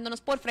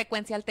escuchándonos por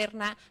Frecuencia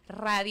Alterna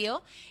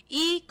Radio.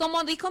 Y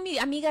como dijo mi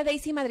amiga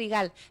Daisy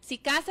Madrigal, si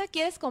casa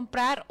quieres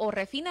comprar o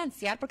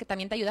refinanciar, porque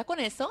también te ayuda con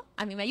eso,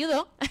 a mí me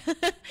ayudó.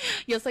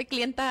 Yo soy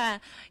clienta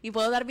y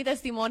puedo dar mi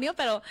testimonio,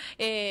 pero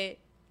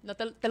no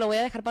te lo voy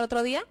a dejar para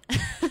otro día.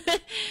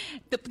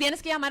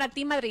 Tienes que llamar a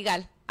ti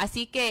Madrigal.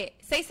 Así que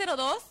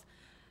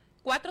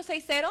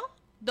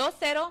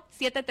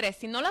 602-460-2073.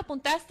 Si no lo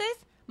apuntaste,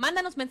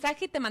 mándanos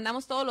mensaje y te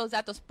mandamos todos los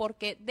datos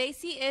porque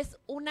Daisy es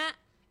una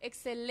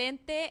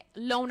excelente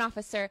loan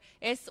officer,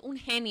 es un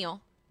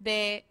genio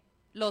de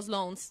los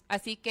loans.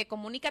 Así que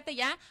comunícate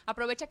ya,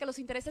 aprovecha que los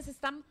intereses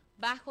están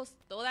bajos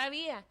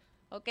todavía,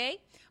 ¿ok?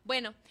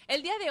 Bueno,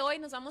 el día de hoy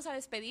nos vamos a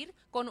despedir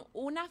con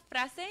una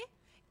frase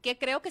que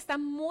creo que está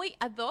muy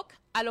ad hoc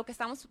a lo que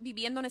estamos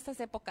viviendo en estas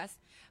épocas.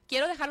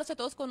 Quiero dejarlos a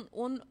todos con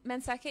un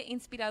mensaje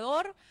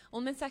inspirador,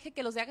 un mensaje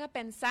que los haga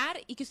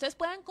pensar y que ustedes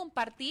puedan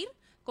compartir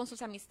con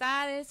sus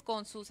amistades,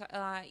 con sus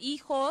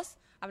hijos,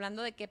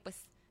 hablando de que pues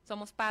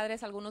somos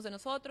padres algunos de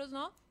nosotros,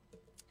 ¿no?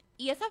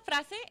 Y esa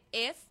frase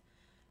es,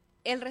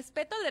 el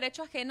respeto al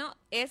derecho ajeno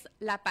es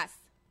la paz.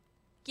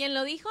 ¿Quién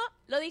lo dijo?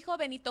 Lo dijo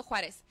Benito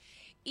Juárez.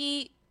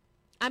 Y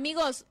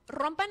amigos,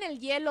 rompan el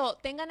hielo,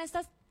 tengan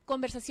estas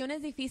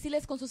conversaciones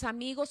difíciles con sus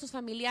amigos, sus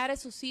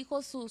familiares, sus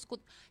hijos,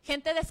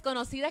 gente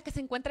desconocida que se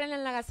encuentran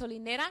en la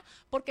gasolinera,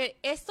 porque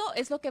esto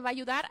es lo que va a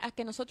ayudar a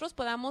que nosotros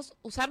podamos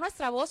usar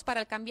nuestra voz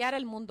para cambiar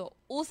el mundo.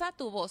 Usa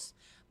tu voz.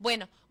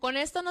 Bueno, con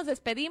esto nos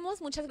despedimos.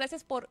 Muchas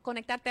gracias por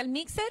conectarte al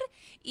Mixer.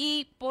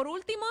 Y por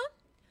último,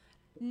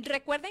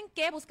 recuerden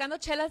que Buscando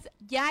Chelas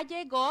ya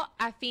llegó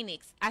a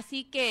Phoenix.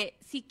 Así que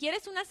si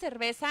quieres una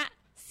cerveza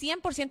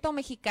 100%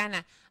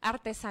 mexicana,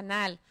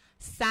 artesanal,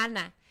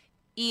 sana,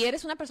 y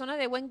eres una persona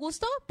de buen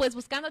gusto, pues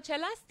Buscando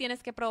Chelas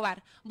tienes que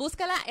probar.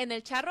 Búscala en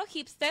el Charro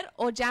Hipster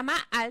o llama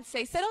al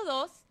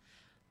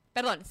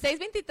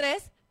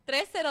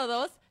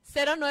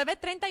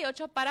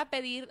 623-302-0938 para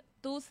pedir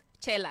tus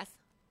chelas.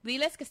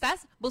 Diles que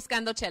estás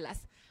buscando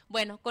chelas.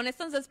 Bueno, con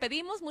esto nos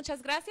despedimos.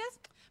 Muchas gracias.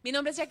 Mi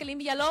nombre es Jacqueline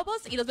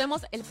Villalobos y nos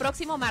vemos el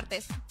próximo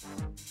martes.